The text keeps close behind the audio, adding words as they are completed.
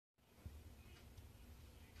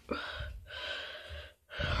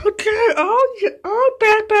Okay, oh,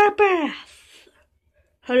 Beth.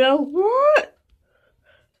 Hello, what?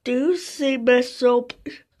 Do you see my soap?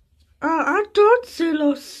 I don't see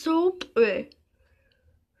no soap.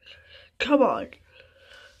 Come on.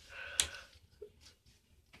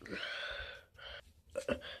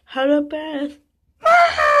 Hello, Beth.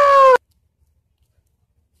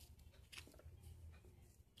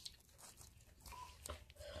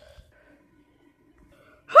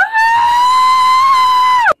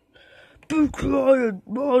 Be quiet,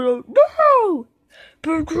 Mother. No!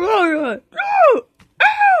 Be quiet. No!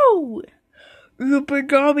 Ow! You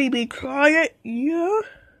better be quiet, yeah?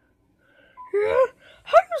 Yeah?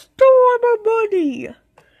 How you stole my money?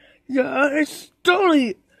 Yeah, I stole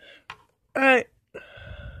it. I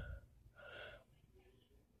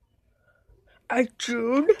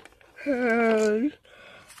June. And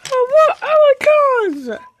what? Oh my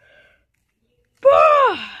God!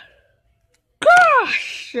 Ah,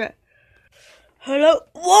 gosh! Hello?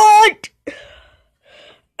 What?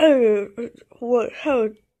 What? How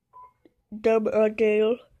dumb a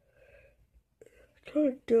deal?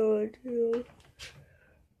 Can't do a deal.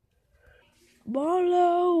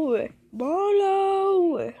 Marlo!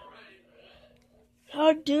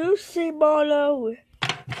 How do you say Marlo?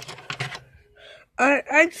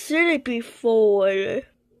 I've seen it before.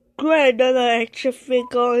 Great, another extra thing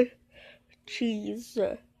on cheese.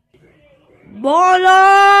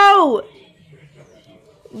 Marlo!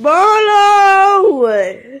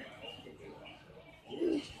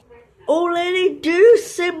 Old lady, do you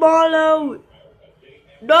say Marlo?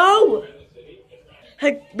 No!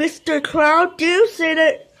 Hey, Mr. Clown, do you say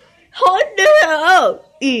that? Oh no!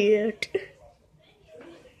 Eat.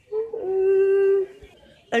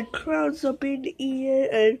 And crowds up in the ear,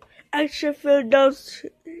 and Action Phil knows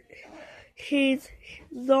he's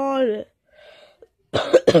on.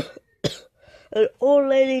 An old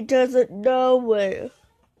lady doesn't know where.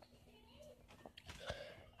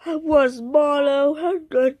 I was Marlo.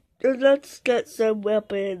 Let's get some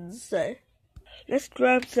weapons. Let's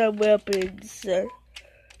grab some weapons.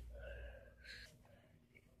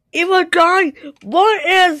 Evil guy,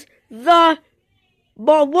 what's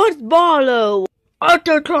Marlo?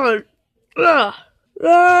 Autotron. Ow.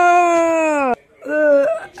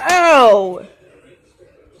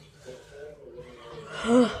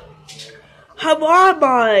 How am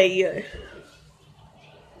I?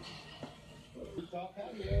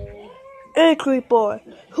 Angry boy,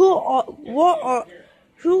 what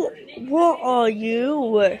are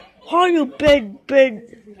you? How you been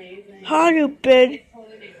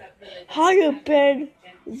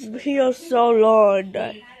here so long?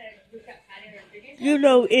 You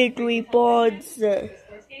know, angry boys.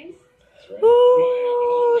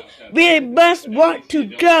 We must work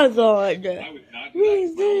together.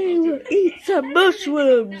 We eat some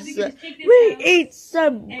mushrooms. We eat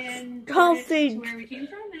some healthy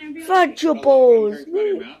vegetables.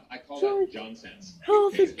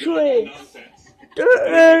 Healthy drinks.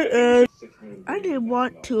 I didn't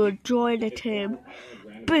want to join the team.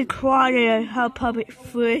 Be quiet and help public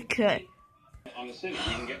freak.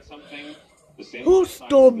 Who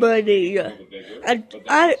stole money? And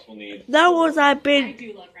that was I've been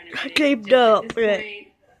cleaned up.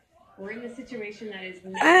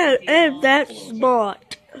 And that's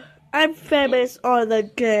smart. I'm famous on the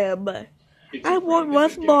game. I want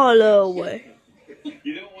with Marlo.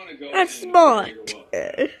 That's smart.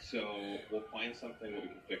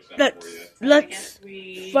 Let's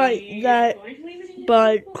fight that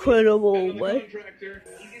bad criminal.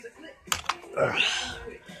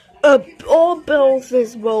 All bills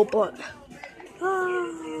this robot.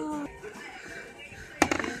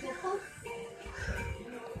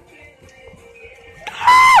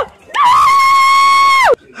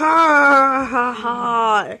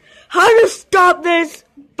 How to stop this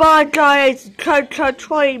bad guy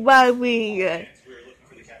controlling my me?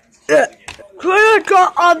 Critical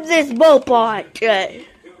of this robot.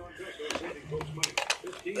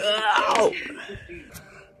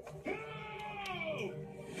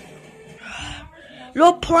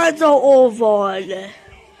 Your plans are over.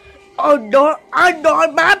 Oh no, I know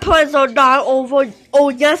my plans are not over. Oh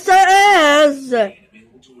yes it is.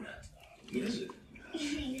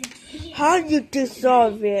 How do you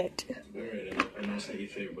dissolve it?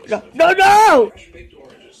 No!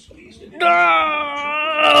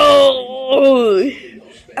 No!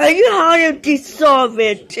 And how you dissolve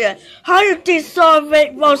it? How you dissolve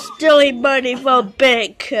it while stealing money from a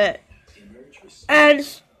bank?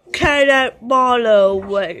 And kind of Marlo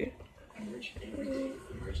way.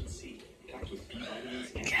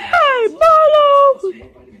 Hey,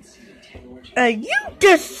 Marlo! And you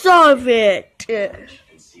deserve it.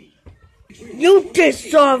 You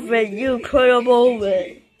deserve it, you incredible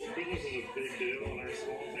man.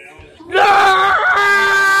 No!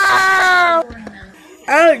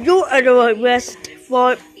 And you are the arrest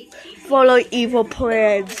for follow evil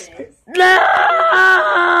plans.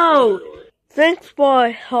 No! Thanks for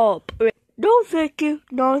help. No thank you,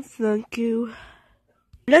 no thank you.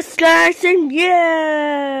 Let's guys and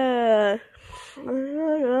yeah!